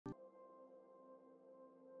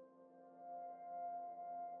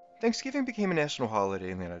Thanksgiving became a national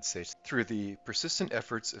holiday in the United States through the persistent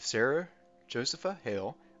efforts of Sarah Josepha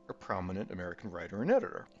Hale, a prominent American writer and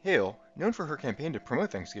editor. Hale, known for her campaign to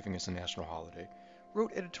promote Thanksgiving as a national holiday,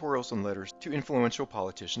 wrote editorials and letters to influential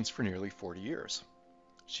politicians for nearly 40 years.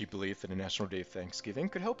 She believed that a national day of Thanksgiving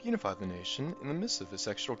could help unify the nation in the midst of the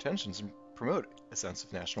sectional tensions and promote a sense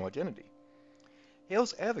of national identity.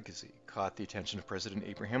 Hale's advocacy caught the attention of President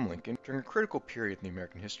Abraham Lincoln during a critical period in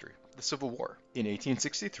American history, the Civil War. In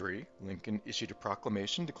 1863, Lincoln issued a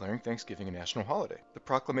proclamation declaring Thanksgiving a national holiday. The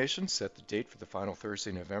proclamation set the date for the final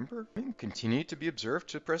Thursday in November and continued to be observed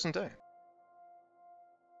to the present day.